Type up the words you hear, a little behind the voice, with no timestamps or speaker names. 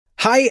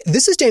Hi,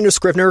 this is Daniel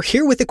Scrivner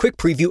here with a quick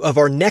preview of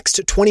our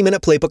next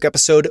 20-minute playbook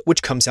episode,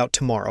 which comes out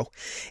tomorrow.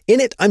 In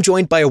it, I'm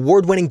joined by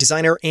award-winning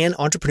designer and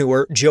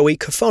entrepreneur Joey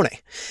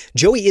Cofone.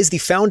 Joey is the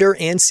founder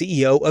and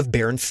CEO of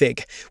Baron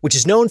Fig, which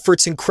is known for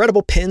its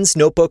incredible pens,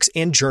 notebooks,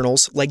 and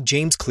journals like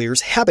James Clear's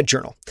Habit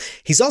Journal.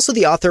 He's also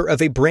the author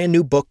of a brand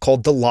new book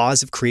called The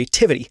Laws of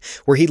Creativity,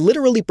 where he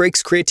literally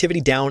breaks creativity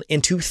down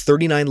into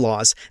 39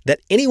 laws that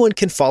anyone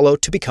can follow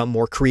to become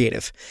more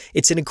creative.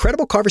 It's an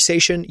incredible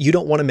conversation you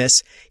don't want to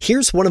miss.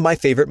 Here's one of my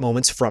favorite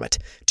moments from it.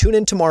 Tune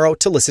in tomorrow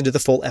to listen to the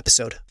full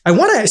episode. I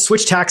want to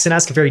switch tacks and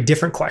ask a very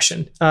different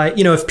question.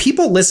 If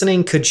people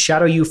listening could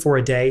shadow you for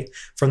a day,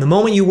 from the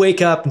moment you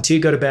wake up until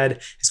you go to bed,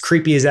 as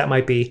creepy as that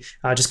might be,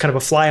 just kind of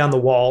a fly on the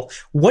wall,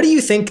 what do you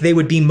think they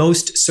would be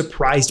most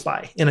surprised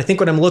by? And I think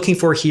what I'm looking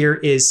for here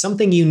is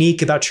something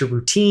unique about your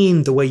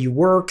routine, the way you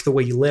work, the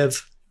way you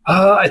live.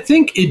 I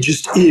think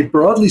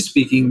broadly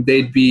speaking,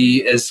 they'd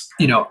be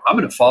I'm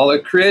going to follow a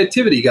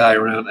creativity guy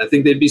around. I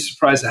think they'd be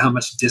surprised at how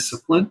much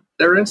discipline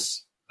there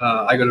is.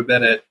 I go to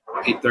bed at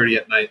 8:30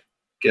 at night,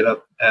 get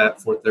up at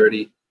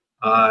 4:30.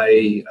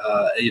 I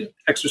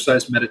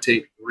exercise,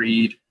 meditate,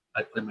 read.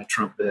 I play my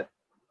trumpet,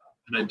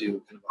 and I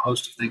do kind of a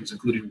host of things,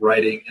 including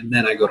writing, and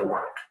then I go to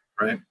work,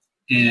 right?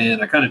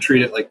 And I kind of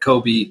treat it like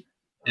Kobe,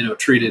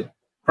 treated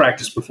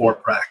practice before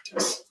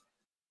practice.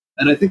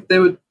 And I think they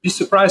would be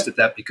surprised at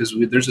that because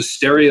there's a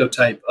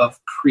stereotype of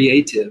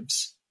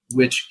creatives,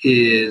 which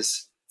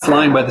is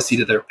flying by the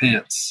seat of their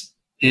pants.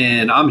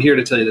 And I'm here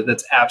to tell you that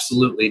that's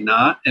absolutely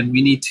not. And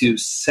we need to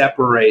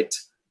separate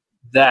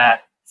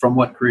that from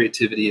what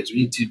creativity is.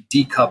 We need to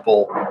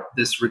decouple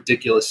this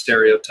ridiculous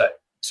stereotype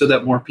so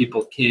that more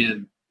people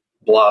can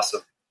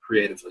blossom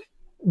creatively.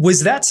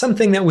 Was that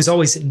something that was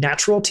always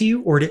natural to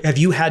you, or have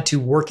you had to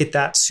work at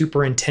that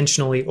super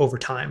intentionally over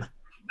time?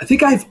 I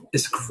think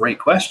it's a great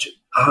question.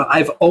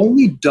 I've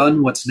only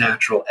done what's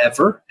natural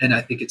ever, and I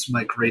think it's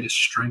my greatest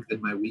strength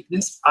and my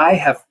weakness. I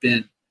have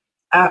been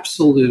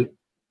absolute,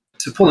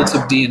 to pull in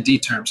some D&D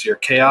terms here,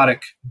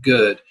 chaotic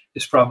good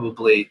is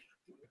probably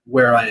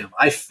where I am.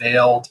 I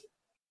failed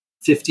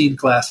 15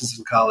 classes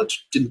in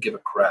college, didn't give a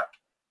crap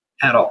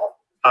at all.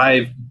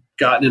 I've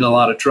gotten in a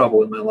lot of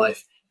trouble in my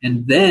life.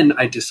 And then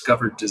I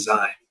discovered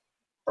design,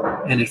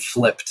 and it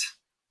flipped.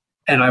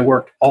 And I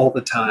worked all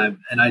the time,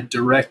 and I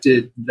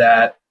directed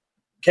that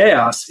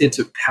chaos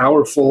into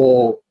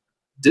powerful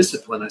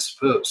discipline, I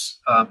suppose.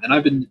 And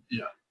I've been,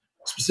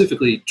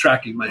 specifically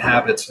tracking my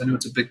habits. I know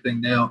it's a big thing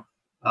now,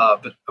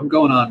 but I'm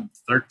going on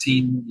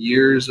 13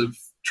 years of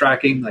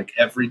tracking like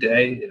every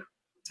day,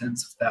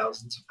 tens of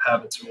thousands of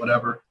habits or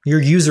whatever.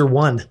 You're user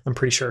one, I'm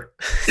pretty sure.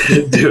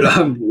 Dude,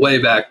 I'm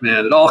way back,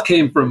 man. It all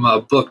came from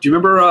a book. Do you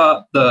remember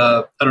I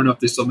don't know if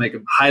they still make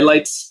them,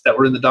 highlights that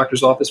were in the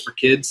doctor's office for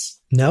kids?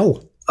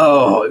 No.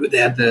 Oh, they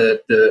had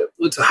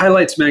it's a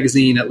Highlights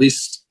magazine, at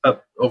least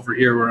up over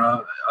here where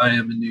I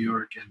am in New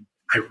York. And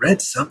I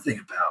read something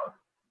about,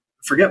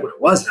 I forget what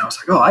it was. And I was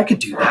like, oh, I could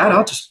do that.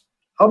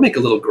 I'll make a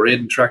little grid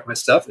and track my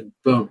stuff, and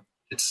boom,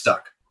 it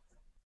stuck.